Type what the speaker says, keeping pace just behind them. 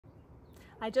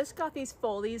I just got these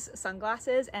Foldies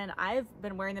sunglasses and I've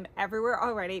been wearing them everywhere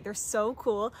already. They're so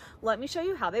cool. Let me show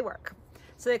you how they work.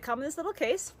 So they come in this little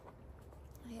case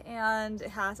and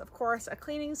it has, of course, a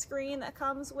cleaning screen that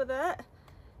comes with it.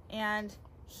 And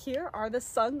here are the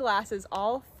sunglasses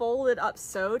all folded up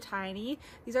so tiny.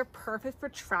 These are perfect for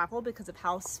travel because of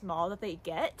how small that they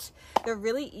get. They're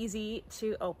really easy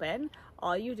to open.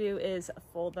 All you do is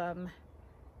fold them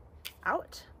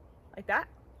out like that.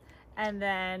 And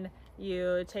then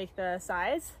you take the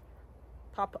sides,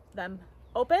 pop them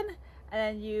open, and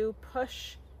then you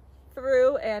push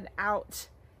through and out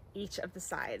each of the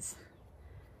sides.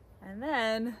 And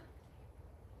then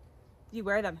you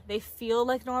wear them. They feel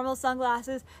like normal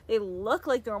sunglasses. They look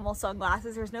like normal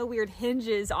sunglasses. There's no weird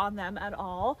hinges on them at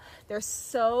all. They're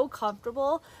so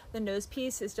comfortable. The nose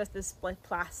piece is just this like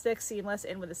plastic seamless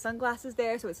in with the sunglasses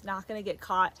there, so it's not gonna get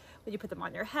caught when you put them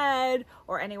on your head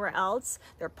or anywhere else.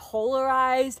 They're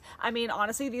polarized. I mean,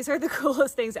 honestly, these are the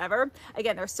coolest things ever.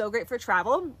 Again, they're so great for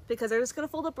travel because they're just gonna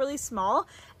fold up really small,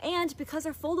 and because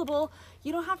they're foldable,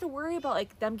 you don't have to worry about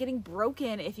like them getting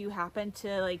broken if you happen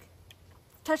to like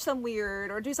touch them weird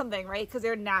or do something, right? Because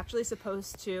they're naturally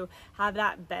supposed to have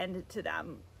that bend to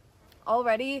them.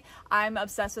 Already, I'm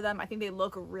obsessed with them. I think they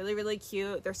look really, really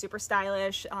cute. They're super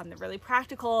stylish. They're really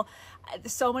practical.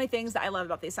 There's so many things that I love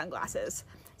about these sunglasses.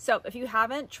 So if you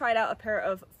haven't tried out a pair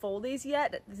of Foldies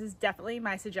yet, this is definitely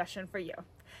my suggestion for you.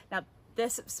 Now,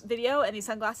 this video and these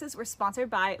sunglasses were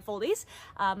sponsored by Foldies,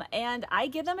 and I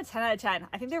give them a 10 out of 10.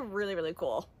 I think they're really, really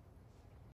cool.